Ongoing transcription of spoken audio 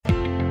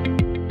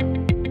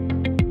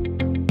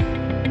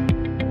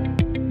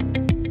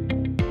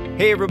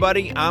Hey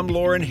everybody, I'm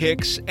Lauren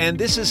Hicks, and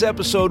this is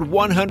episode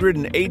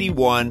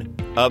 181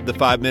 of the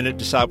 5-Minute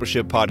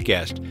Discipleship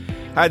Podcast.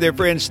 Hi there,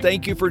 friends.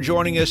 Thank you for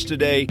joining us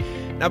today.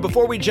 Now,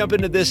 before we jump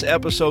into this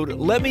episode,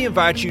 let me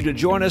invite you to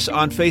join us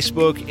on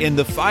Facebook in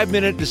the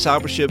 5-Minute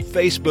Discipleship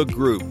Facebook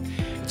group.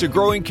 It's a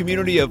growing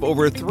community of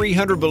over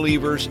 300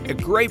 believers, a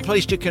great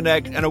place to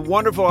connect, and a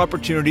wonderful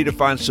opportunity to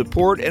find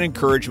support and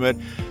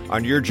encouragement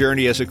on your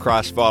journey as a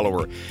Christ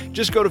follower.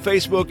 Just go to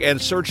Facebook and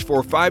search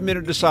for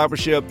 5-Minute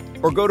Discipleship,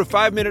 or go to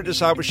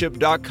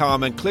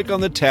 5minutediscipleship.com and click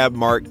on the tab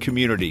marked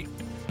Community.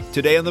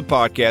 Today on the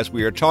podcast,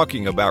 we are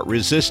talking about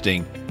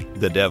resisting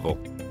the devil.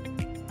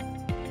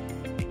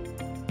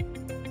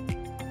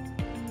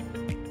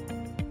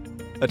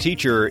 A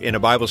teacher in a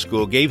Bible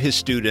school gave his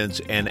students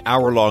an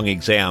hour-long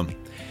exam.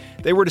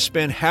 They were to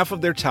spend half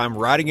of their time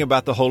writing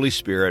about the Holy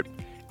Spirit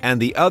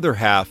and the other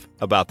half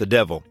about the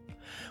devil.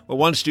 Well,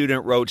 one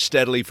student wrote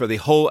steadily for the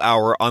whole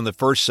hour on the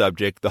first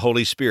subject, the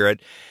Holy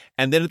Spirit,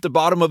 and then at the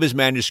bottom of his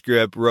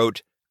manuscript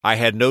wrote, "I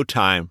had no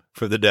time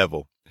for the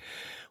devil."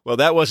 Well,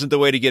 that wasn't the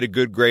way to get a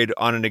good grade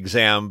on an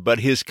exam, but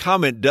his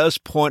comment does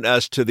point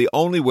us to the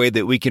only way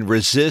that we can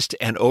resist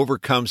and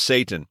overcome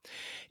Satan.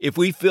 If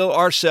we fill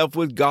ourselves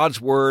with God's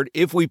Word,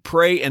 if we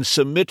pray and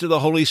submit to the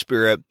Holy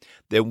Spirit,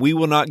 then we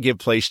will not give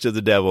place to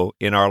the devil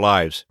in our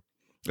lives.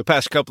 The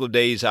past couple of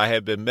days, I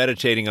have been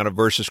meditating on a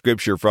verse of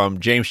Scripture from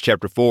James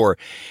chapter 4.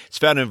 It's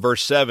found in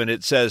verse 7.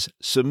 It says,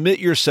 "Submit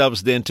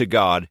yourselves then to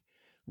God,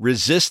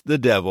 resist the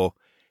devil,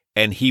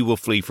 and he will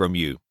flee from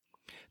you."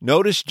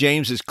 Notice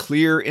James's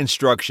clear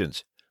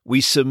instructions.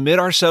 We submit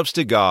ourselves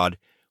to God,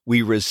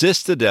 we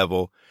resist the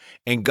devil,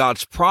 and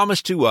God's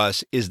promise to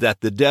us is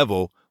that the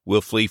devil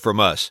will flee from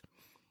us.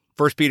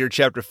 1 Peter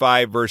chapter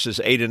 5, verses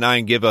 8 and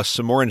 9 give us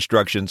some more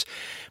instructions.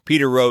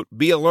 Peter wrote,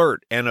 "Be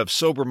alert and of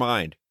sober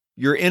mind.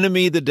 Your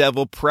enemy, the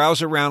devil,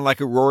 prowls around like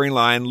a roaring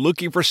lion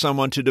looking for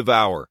someone to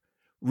devour.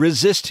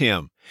 Resist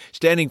him,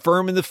 standing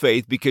firm in the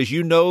faith, because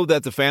you know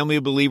that the family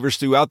of believers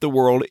throughout the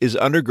world is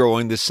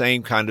undergoing the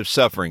same kind of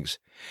sufferings."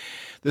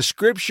 The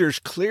Scriptures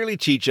clearly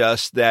teach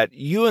us that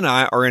you and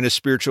I are in a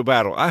spiritual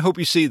battle. I hope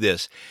you see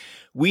this.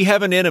 We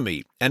have an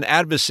enemy, an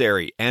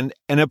adversary, and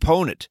an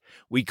opponent.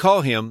 We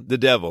call him the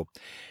devil.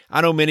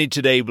 I know many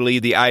today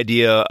believe the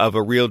idea of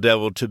a real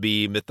devil to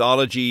be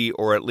mythology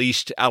or at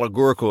least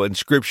allegorical in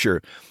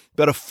Scripture,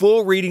 but a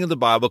full reading of the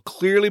Bible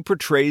clearly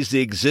portrays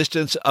the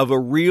existence of a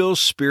real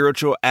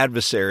spiritual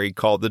adversary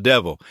called the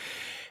devil.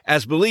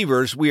 As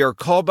believers, we are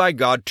called by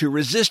God to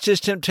resist his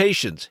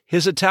temptations,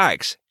 his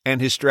attacks,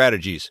 and his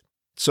strategies.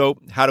 So,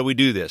 how do we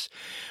do this?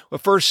 Well,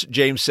 first,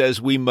 James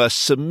says we must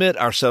submit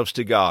ourselves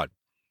to God.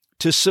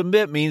 To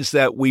submit means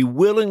that we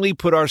willingly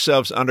put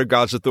ourselves under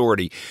God's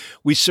authority.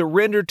 We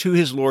surrender to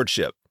His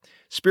Lordship.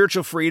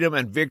 Spiritual freedom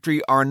and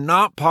victory are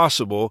not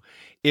possible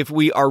if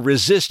we are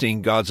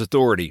resisting God's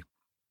authority.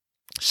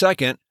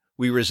 Second,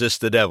 we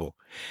resist the devil.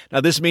 Now,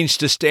 this means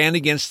to stand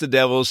against the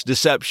devil's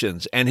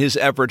deceptions and his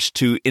efforts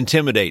to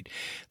intimidate.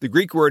 The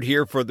Greek word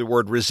here for the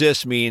word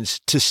resist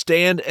means to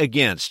stand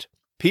against.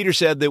 Peter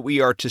said that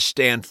we are to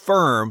stand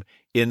firm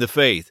in the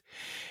faith.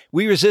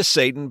 We resist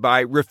Satan by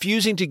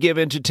refusing to give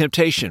in to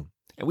temptation.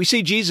 And we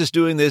see Jesus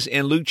doing this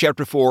in Luke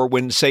chapter 4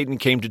 when Satan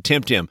came to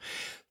tempt him.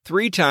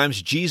 3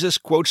 times Jesus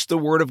quotes the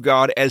word of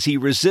God as he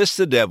resists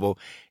the devil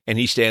and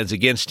he stands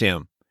against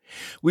him.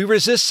 We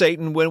resist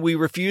Satan when we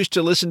refuse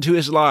to listen to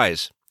his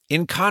lies.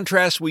 In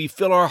contrast, we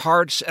fill our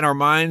hearts and our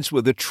minds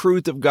with the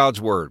truth of God's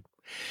word.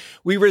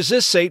 We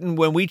resist Satan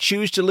when we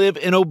choose to live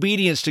in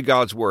obedience to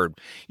God's word.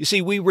 You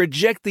see, we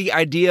reject the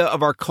idea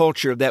of our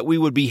culture that we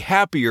would be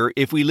happier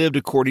if we lived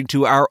according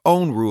to our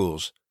own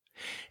rules.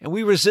 And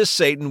we resist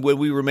Satan when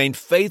we remain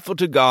faithful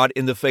to God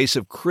in the face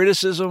of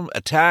criticism,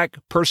 attack,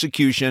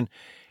 persecution,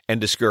 and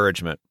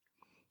discouragement.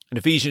 In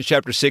Ephesians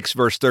chapter 6,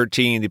 verse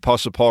 13, the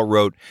Apostle Paul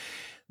wrote,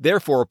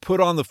 "Therefore put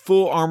on the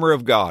full armor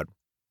of God,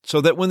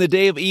 so that when the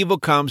day of evil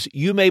comes,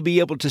 you may be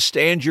able to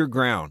stand your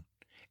ground.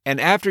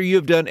 And after you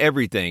have done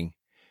everything,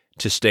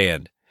 to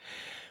stand."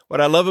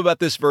 What I love about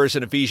this verse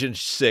in Ephesians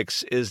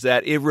 6 is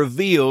that it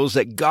reveals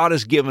that God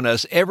has given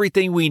us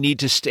everything we need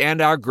to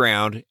stand our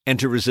ground and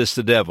to resist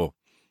the devil.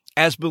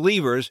 As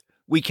believers,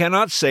 we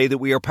cannot say that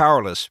we are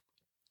powerless.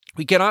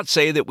 We cannot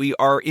say that we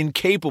are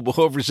incapable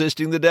of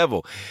resisting the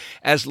devil.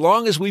 As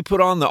long as we put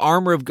on the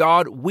armor of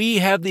God, we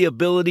have the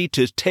ability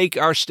to take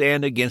our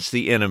stand against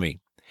the enemy.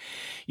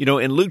 You know,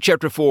 in Luke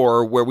chapter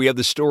 4, where we have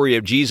the story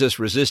of Jesus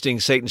resisting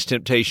Satan's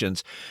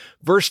temptations,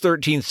 verse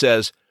 13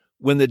 says,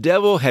 "When the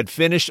devil had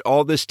finished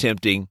all this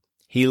tempting,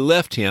 he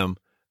left him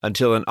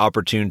until an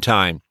opportune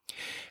time.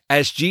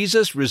 As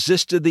Jesus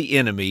resisted the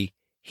enemy,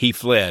 he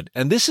fled."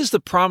 And this is the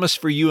promise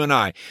for you and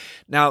I.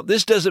 Now,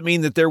 this doesn't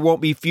mean that there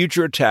won't be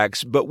future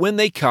attacks, but when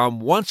they come,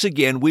 once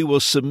again, we will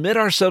submit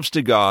ourselves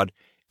to God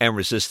and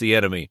resist the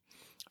enemy.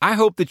 I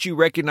hope that you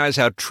recognize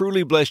how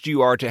truly blessed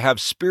you are to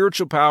have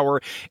spiritual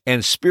power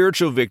and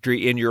spiritual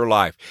victory in your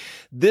life.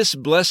 This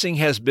blessing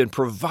has been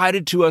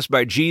provided to us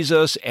by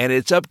Jesus, and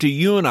it's up to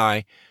you and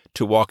I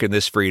to walk in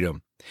this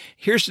freedom.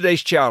 Here's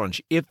today's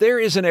challenge. If there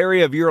is an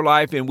area of your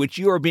life in which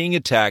you are being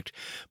attacked,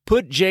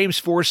 put James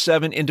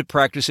 4:7 into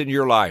practice in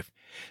your life.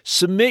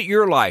 Submit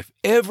your life,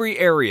 every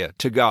area,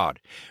 to God.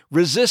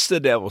 Resist the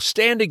devil.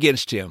 Stand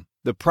against him.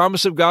 The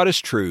promise of God is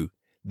true.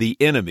 The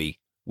enemy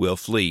will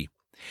flee.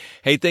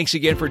 Hey, thanks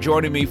again for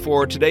joining me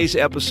for today's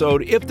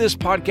episode. If this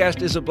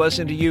podcast is a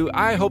blessing to you,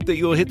 I hope that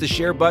you'll hit the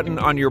share button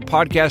on your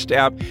podcast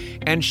app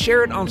and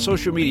share it on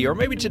social media. Or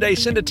maybe today,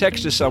 send a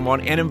text to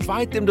someone and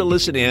invite them to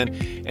listen in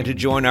and to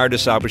join our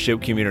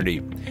discipleship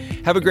community.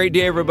 Have a great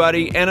day,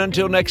 everybody. And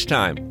until next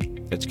time,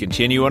 let's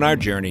continue on our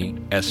journey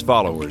as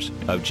followers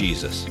of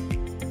Jesus.